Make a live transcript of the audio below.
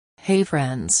Hey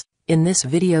friends, in this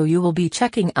video you will be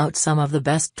checking out some of the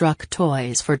best truck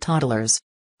toys for toddlers.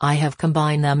 I have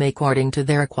combined them according to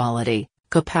their quality,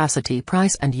 capacity,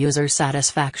 price and user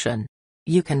satisfaction.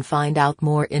 You can find out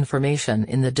more information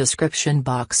in the description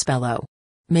box below.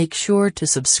 Make sure to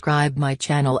subscribe my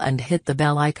channel and hit the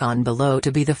bell icon below to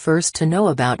be the first to know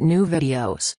about new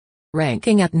videos.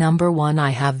 Ranking at number 1,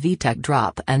 I have VTech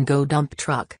Drop and Go Dump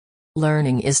Truck.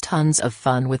 Learning is tons of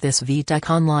fun with this VTech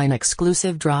online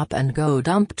exclusive drop and go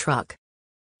dump truck.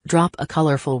 Drop a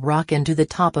colorful rock into the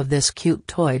top of this cute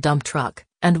toy dump truck,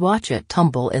 and watch it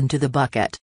tumble into the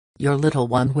bucket. Your little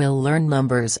one will learn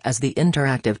numbers as the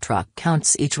interactive truck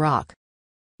counts each rock.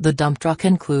 The dump truck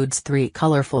includes 3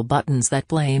 colorful buttons that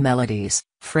play melodies,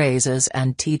 phrases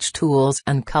and teach tools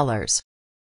and colors.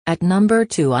 At number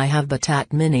 2 I have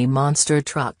Battat Mini Monster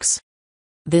Trucks.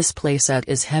 This playset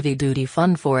is heavy-duty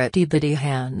fun for itty bitty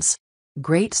hands.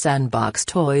 Great sandbox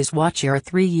toys. Watch your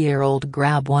 3-year-old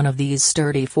grab one of these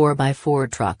sturdy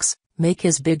 4x4 trucks, make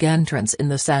his big entrance in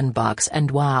the sandbox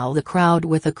and wow the crowd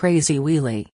with a crazy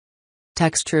wheelie.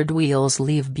 Textured wheels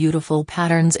leave beautiful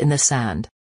patterns in the sand.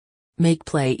 Make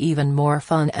play even more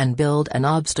fun and build an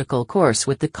obstacle course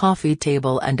with the coffee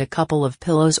table and a couple of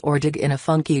pillows or dig in a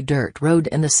funky dirt road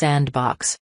in the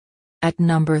sandbox. At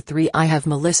number 3 I have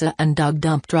Melissa and Doug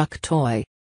Dump Truck Toy.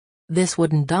 This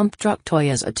wooden dump truck toy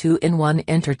is a 2-in-1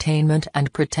 entertainment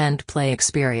and pretend play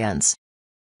experience.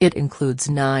 It includes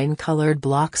 9 colored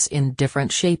blocks in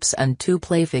different shapes and 2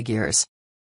 play figures.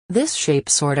 This shape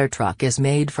sorter truck is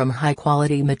made from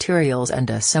high-quality materials and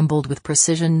assembled with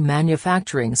precision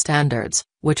manufacturing standards,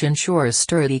 which ensures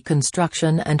sturdy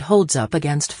construction and holds up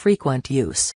against frequent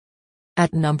use.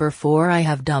 At number 4 I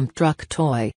have Dump Truck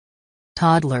Toy.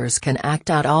 Toddlers can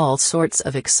act out all sorts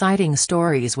of exciting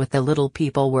stories with the Little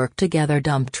People Work Together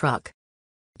dump truck.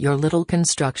 Your little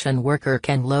construction worker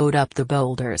can load up the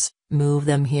boulders, move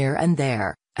them here and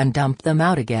there, and dump them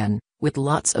out again, with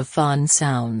lots of fun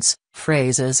sounds,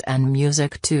 phrases and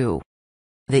music too.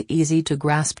 The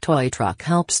easy-to-grasp toy truck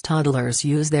helps toddlers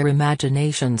use their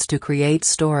imaginations to create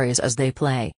stories as they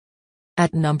play.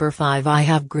 At number 5 I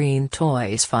have Green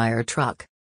Toys Fire Truck.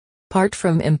 Apart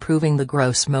from improving the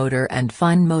gross motor and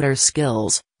fine motor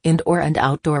skills, indoor and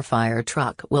outdoor fire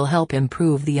truck will help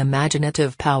improve the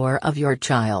imaginative power of your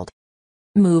child.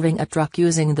 Moving a truck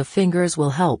using the fingers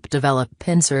will help develop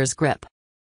pincer's grip.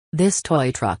 This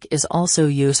toy truck is also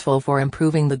useful for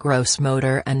improving the gross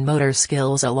motor and motor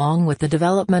skills along with the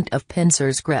development of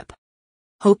pincer's grip.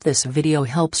 Hope this video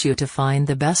helps you to find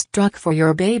the best truck for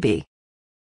your baby.